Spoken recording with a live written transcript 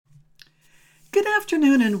good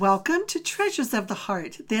afternoon and welcome to Treasures of the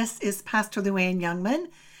Heart. This is Pastor Luann Youngman,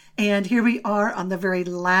 and here we are on the very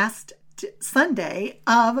last Sunday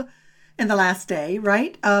and the last day,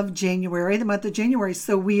 right, of January, the month of January.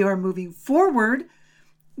 So we are moving forward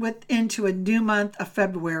into a new month of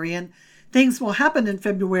February, and things will happen in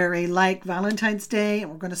February like Valentine's Day, and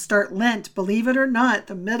we're going to start Lent. Believe it or not,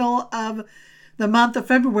 the middle of the month of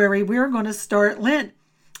February, we're going to start Lent.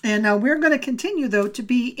 And we're going to continue, though, to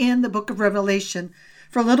be in the book of Revelation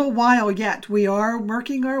for a little while yet. We are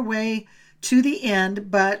working our way to the end,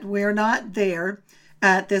 but we're not there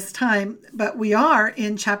at this time. But we are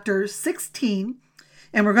in chapter 16,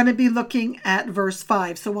 and we're going to be looking at verse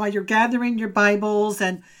 5. So while you're gathering your Bibles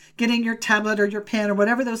and getting your tablet or your pen or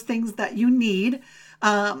whatever those things that you need,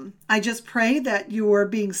 I just pray that you are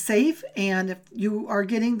being safe. And if you are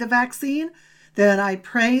getting the vaccine, then I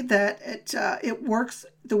pray that it works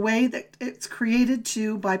the way that it's created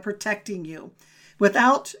to, by protecting you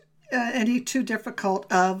without any too difficult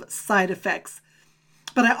of side effects.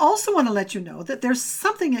 But I also want to let you know that there's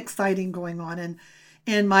something exciting going on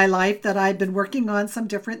in my life, that I've been working on some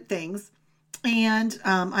different things. And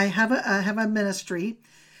I have a ministry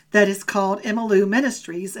that is called Emmalou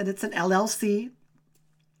Ministries, and it's an LLC.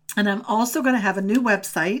 And I'm also going to have a new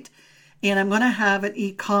website, and I'm going to have an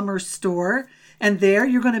e-commerce store. And there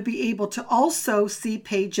you're going to be able to also see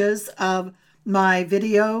pages of my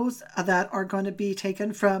videos that are going to be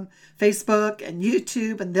taken from Facebook and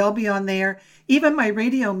YouTube, and they'll be on there. Even my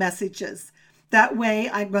radio messages. That way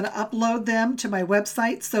I'm going to upload them to my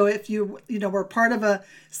website. So if you were part of a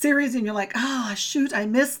series and you're like, oh, shoot, I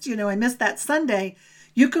missed that Sunday,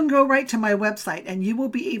 you can go right to my website and you will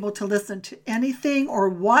be able to listen to anything or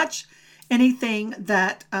watch anything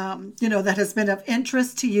that, that has been of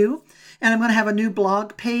interest to you. And I'm going to have a new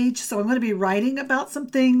blog page. So I'm going to be writing about some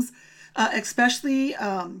things, especially,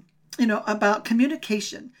 about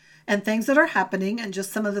communication and things that are happening, and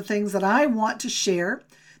just some of the things that I want to share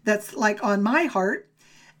that's like on my heart.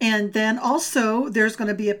 And then also there's going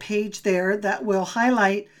to be a page there that will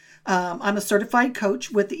highlight, I'm a certified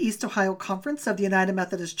coach with the East Ohio Conference of the United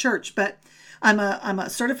Methodist Church, but I'm a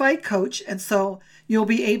certified coach. And so you'll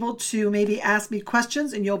be able to maybe ask me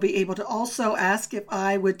questions, and you'll be able to also ask if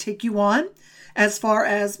I would take you on as far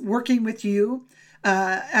as working with you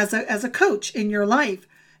as a coach in your life.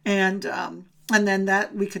 And then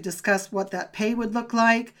that we could discuss what that pay would look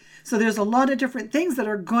like. So there's a lot of different things that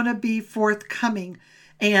are going to be forthcoming,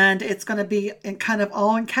 and it's going to be kind of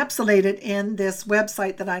all encapsulated in this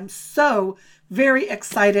website that I'm so very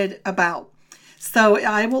excited about. So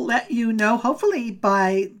I will let you know, hopefully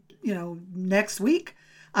by, next week,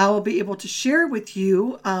 I will be able to share with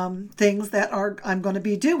you things that I'm going to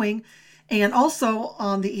be doing. And also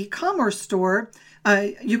on the e-commerce store,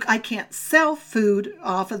 I can't sell food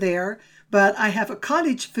off of there, but I have a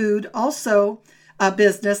cottage food also a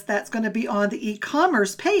business that's going to be on the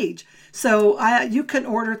e-commerce page. So you can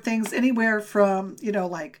order things anywhere from,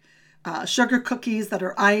 sugar cookies that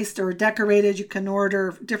are iced or decorated. You can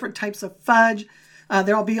order different types of fudge.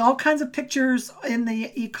 There'll be all kinds of pictures in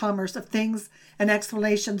the e-commerce of things and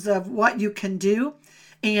explanations of what you can do.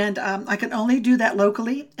 And I can only do that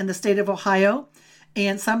locally in the state of Ohio.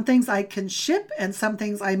 And some things I can ship, and some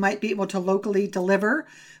things I might be able to locally deliver.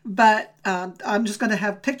 But I'm just going to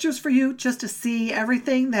have pictures for you just to see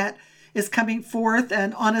everything that is coming forth,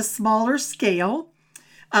 and on a smaller scale.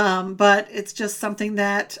 But it's just something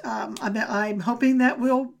that I'm hoping that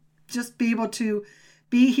we'll just be able to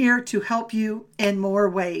be here to help you in more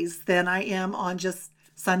ways than I am on just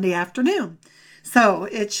Sunday afternoon. So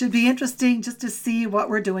it should be interesting just to see what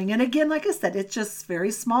we're doing. And again, like I said, it's just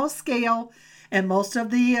very small scale. And most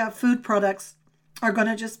of the food products are going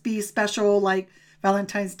to just be special, like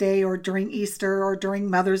Valentine's Day or during Easter or during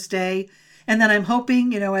Mother's Day. And then I'm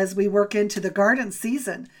hoping, as we work into the garden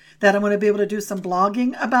season, that I'm going to be able to do some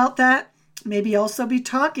blogging about that. Maybe also be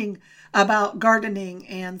talking about gardening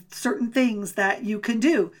and certain things that you can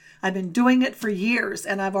do. I've been doing it for years,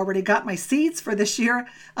 and I've already got my seeds for this year.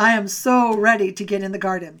 I am so ready to get in the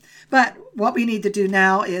garden. But what we need to do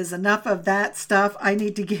now is enough of that stuff. I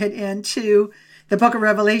need to get into the book of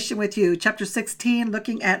Revelation with you, chapter 16,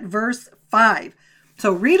 looking at verse 5.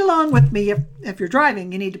 So read along with me. If you're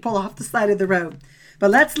driving, you need to pull off the side of the road.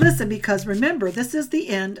 But let's listen, because remember, this is the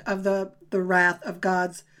end of the wrath of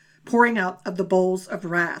God's pouring out of the bowls of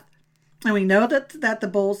wrath. And we know that the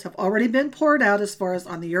bowls have already been poured out as far as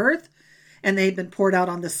on the earth, and they've been poured out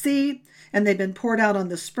on the sea, and they've been poured out on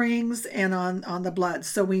the springs and on the blood.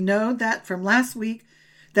 So we know that from last week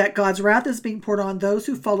that God's wrath is being poured on those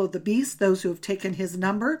who follow the beast, those who have taken his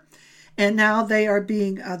number. And now they are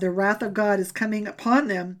being, the wrath of God is coming upon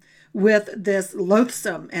them with this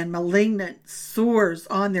loathsome and malignant sores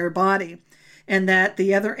on their body. And that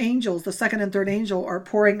the other angels, the second and third angel, are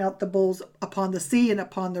pouring out the bowls upon the sea and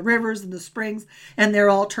upon the rivers and the springs, and they're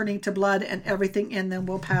all turning to blood, and everything in them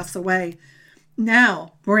will pass away.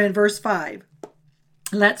 Now, we're in verse 5.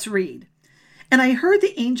 Let's read. And I heard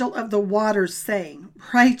the angel of the waters saying,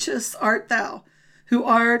 Righteous art thou, who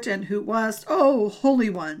art and who wast, O Holy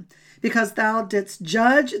One, because thou didst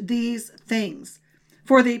judge these things.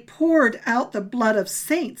 For they poured out the blood of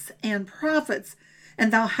saints and prophets,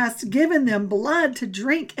 and thou hast given them blood to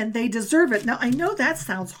drink, and they deserve it. Now, I know that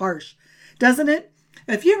sounds harsh, doesn't it?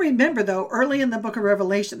 If you remember, though, early in the book of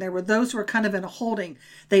Revelation, there were those who were kind of in a holding.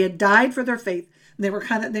 They had died for their faith. They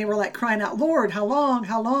were like crying out, Lord, how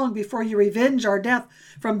long before you revenge our death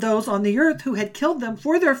from those on the earth who had killed them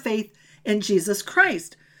for their faith in Jesus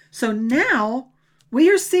Christ. So now we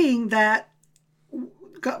are seeing that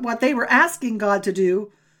what they were asking God to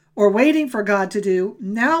do or waiting for God to do,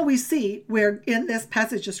 now we see where in this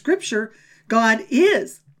passage of scripture, God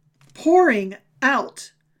is pouring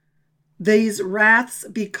out these wraths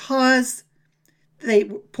because they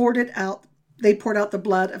poured out the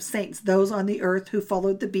blood of saints, those on the earth who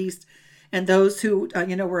followed the beast and those who,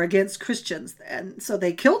 were against Christians. And so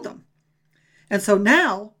they killed them. And so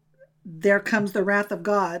now there comes the wrath of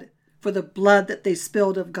God for the blood that they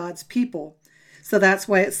spilled of God's people. So that's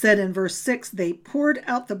why it said in verse 6, they poured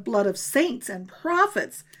out the blood of saints and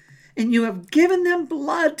prophets, and you have given them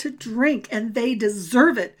blood to drink, and they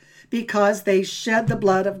deserve it because they shed the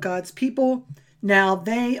blood of God's people. Now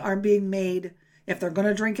they are being made, if they're going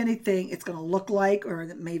to drink anything, it's going to look like, or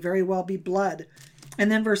it may very well be blood.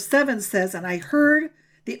 And then verse 7 says, and I heard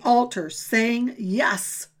the altar saying,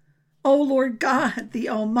 Yes, O Lord God, the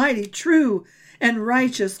Almighty, true and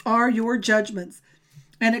righteous are your judgments.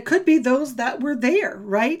 And it could be those that were there,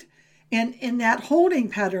 right? And in that holding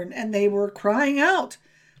pattern, and they were crying out,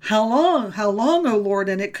 how long, O Lord?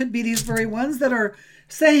 And it could be these very ones that are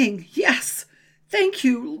saying, yes, thank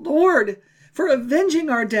you, Lord, for avenging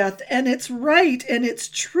our death. And it's right and it's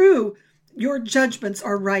true. Your judgments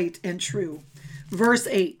are right and true. Verse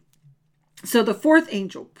 8. So the fourth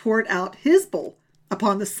angel poured out his bowl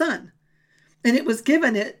upon the sun, and it was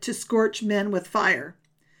given it to scorch men with fire.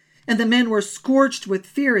 And the men were scorched with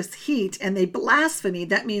fierce heat, and they blasphemed.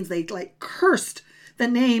 That means they cursed the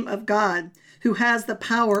name of God, who has the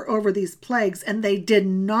power over these plagues, and they did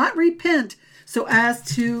not repent so as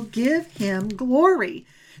to give him glory.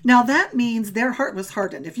 Now that means their heart was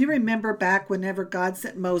hardened. If you remember back whenever God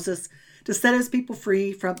sent Moses to set his people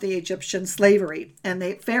free from the Egyptian slavery and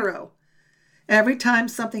Pharaoh, every time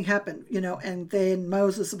something happened, and then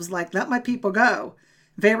Moses was like, let my people go.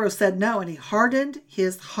 Pharaoh said no, and he hardened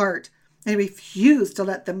his heart and refused to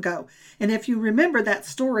let them go. And if you remember that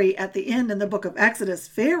story at the end in the book of Exodus,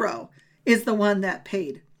 Pharaoh is the one that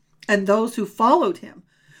paid, and those who followed him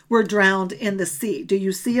were drowned in the sea. Do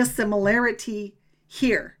you see a similarity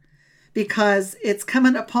here? Because it's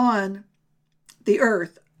coming upon the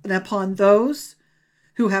earth and upon those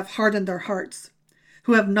who have hardened their hearts,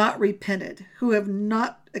 who have not repented, who have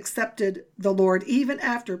not accepted the Lord, even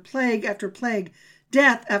after plague after plague,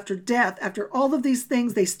 death after death, after all of these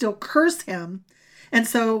things, they still curse him. And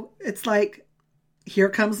so it's like, here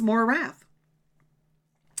comes more wrath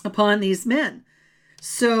upon these men.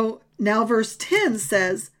 So now verse 10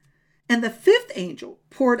 says, and the fifth angel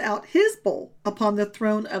poured out his bowl upon the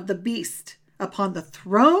throne of the beast, upon the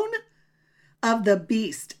throne of the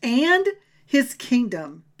beast, and his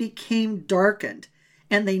kingdom became darkened,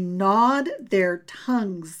 and they gnawed their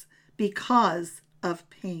tongues because of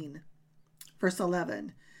pain. Verse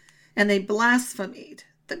 11, and they blasphemed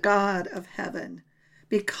the God of heaven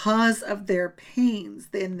because of their pains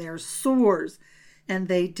and their sores, and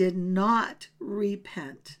they did not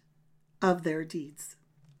repent of their deeds.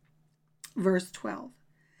 Verse 12,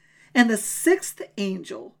 and the sixth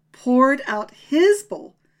angel poured out his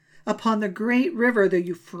bowl upon the great river, the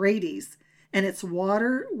Euphrates, and its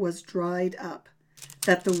water was dried up,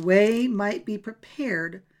 that the way might be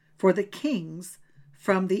prepared for the kings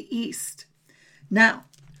from the east. Now,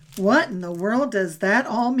 what in the world does that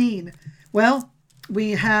all mean? Well,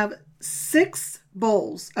 we have 6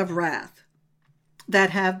 bowls of wrath that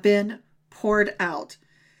have been poured out.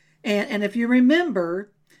 And if you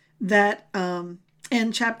remember that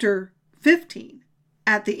in chapter 15,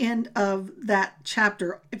 at the end of that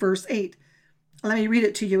chapter, verse 8, let me read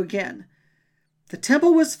it to you again. The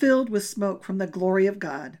temple was filled with smoke from the glory of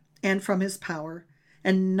God and from his power,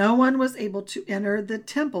 and no one was able to enter the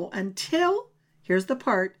temple until, here's the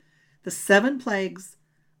part, the 7 plagues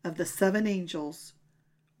of the 7 angels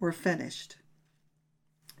were finished,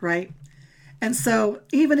 right? And so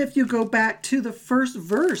even if you go back to the first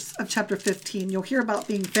verse of chapter 15, you'll hear about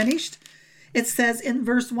being finished. It says in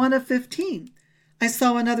verse 1 of 15, I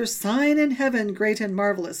saw another sign in heaven, great and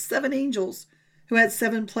marvelous, 7 angels who had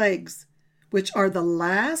 7 plagues, which are the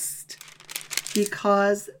last,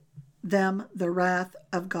 because them the wrath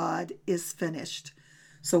of God is finished.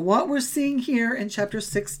 So what we're seeing here in chapter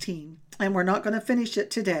 16, and we're not going to finish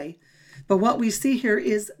it today, but what we see here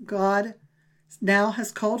is God now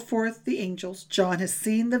has called forth the angels. John has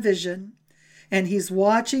seen the vision, and he's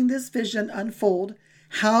watching this vision unfold,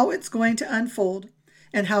 how it's going to unfold,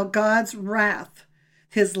 and how God's wrath,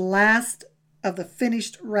 his last of the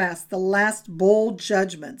finished wrath, the last bold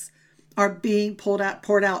judgments, are being poured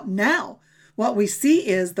out now. What we see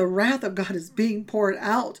is the wrath of God is being poured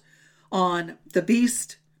out on the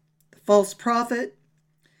beast, the false prophet,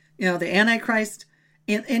 the Antichrist,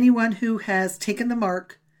 and anyone who has taken the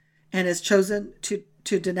mark and has chosen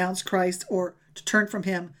to denounce Christ or to turn from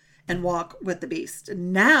him and walk with the beast.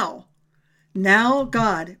 Now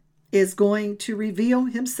God is going to reveal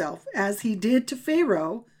himself as he did to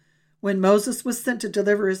Pharaoh when Moses was sent to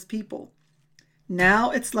deliver his people.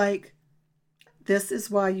 Now it's like, this is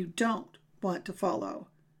why you don't want to follow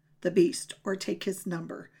the beast or take his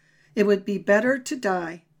number. It would be better to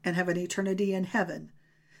die and have an eternity in heaven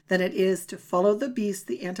than it is to follow the beast,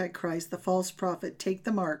 the Antichrist, the false prophet, take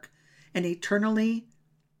the mark, and eternally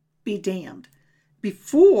be damned.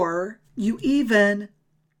 Before you even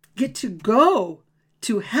get to go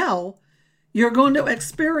to hell, you're going to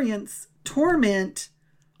experience torment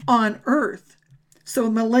on earth. So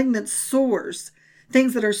malignant sores,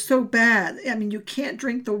 things that are so bad. I mean, you can't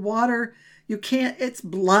drink the water. You can't, it's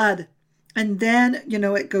blood. And then,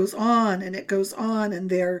 it goes on and it goes on.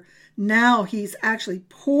 And now he's actually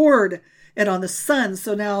poured it on the sun.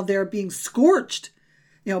 So now they're being scorched,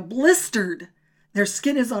 blistered. Their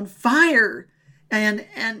skin is on fire. And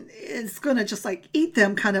it's going to just like eat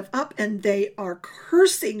them kind of up. And they are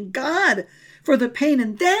cursing God for the pain.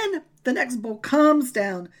 And then the next bowl comes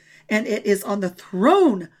down and it is on the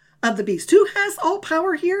throne of the beast. Who has all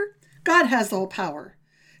power here? God has all power.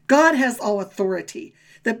 God has all authority.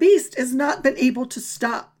 The beast has not been able to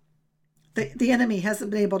stop. The enemy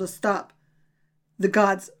hasn't been able to stop the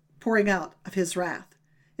God's pouring out of his wrath.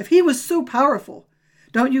 If he was so powerful,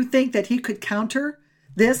 don't you think that he could counter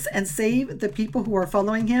this and save the people who are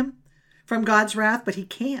following him from God's wrath? But he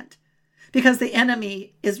can't, because the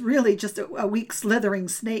enemy is really just a weak slithering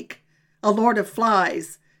snake, a lord of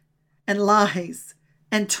flies and lies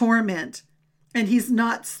and torment. And he's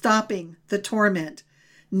not stopping the torment.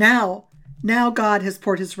 Now God has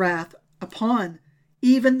poured his wrath upon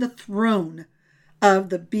even the throne of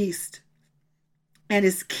the beast and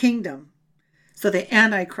his kingdom. So the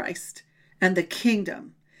Antichrist and the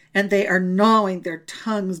kingdom, and they are gnawing their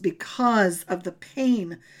tongues because of the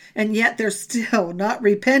pain. And yet they're still not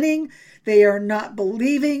repenting. They are not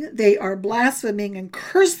believing. They are blaspheming and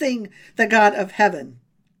cursing the God of heaven.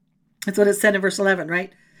 That's what it said in verse 11,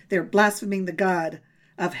 right? They're blaspheming the God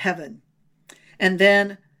of heaven. And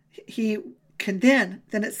then then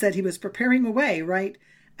it said he was preparing a way, right?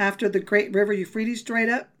 After the great river Euphrates dried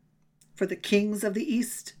up for the kings of the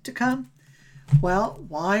east to come. Well,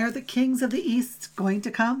 why are the kings of the east going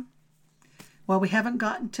to come? Well, we haven't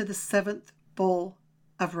gotten to the 7th bowl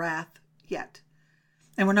of wrath yet.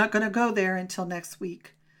 And we're not going to go there until next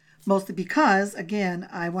week. Mostly because, again,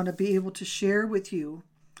 I want to be able to share with you,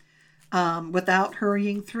 without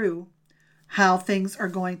hurrying through, how things are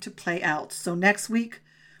going to play out. So next week,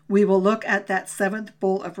 we will look at that 7th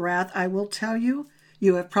bowl of wrath. I will tell you,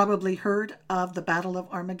 you have probably heard of the Battle of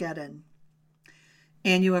Armageddon.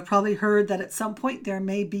 And you have probably heard that at some point there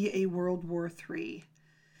may be a World War III.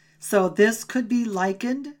 So this could be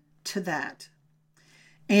likened to that.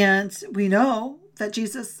 And we know that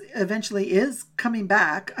Jesus eventually is coming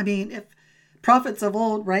back. I mean, if prophets of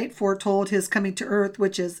old, right, foretold his coming to earth,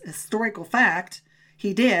 which is a historical fact,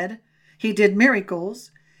 he did. He did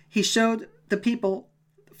miracles. He showed the people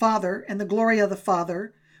Father and the glory of the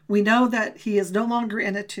Father. We know that he is no longer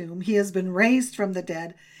in a tomb. He has been raised from the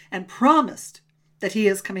dead and promised that he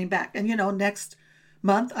is coming back. And next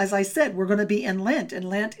month, as I said, we're going to be in Lent, and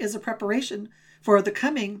Lent is a preparation for the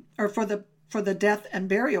coming, or for the death and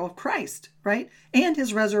burial of Christ, right? And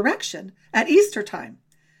his resurrection at Easter time.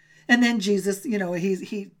 And then Jesus,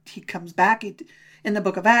 he comes back in the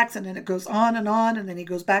book of Acts, and then it goes on, and then he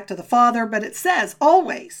goes back to the Father. But it says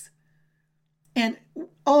always, and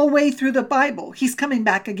all the way through the Bible, he's coming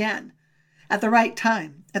back again at the right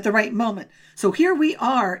time, at the right moment. So here we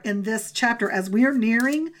are in this chapter as we are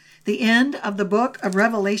nearing the end of the book of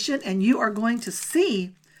Revelation, and you are going to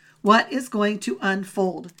see what is going to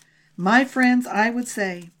unfold. My friends, I would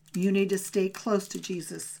say you need to stay close to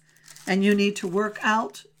Jesus, and you need to work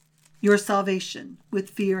out your salvation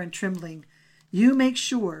with fear and trembling. You make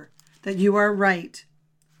sure that you are right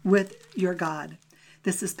with your God.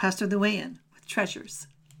 This is Pastor Luann with Treasures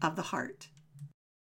of the Heart.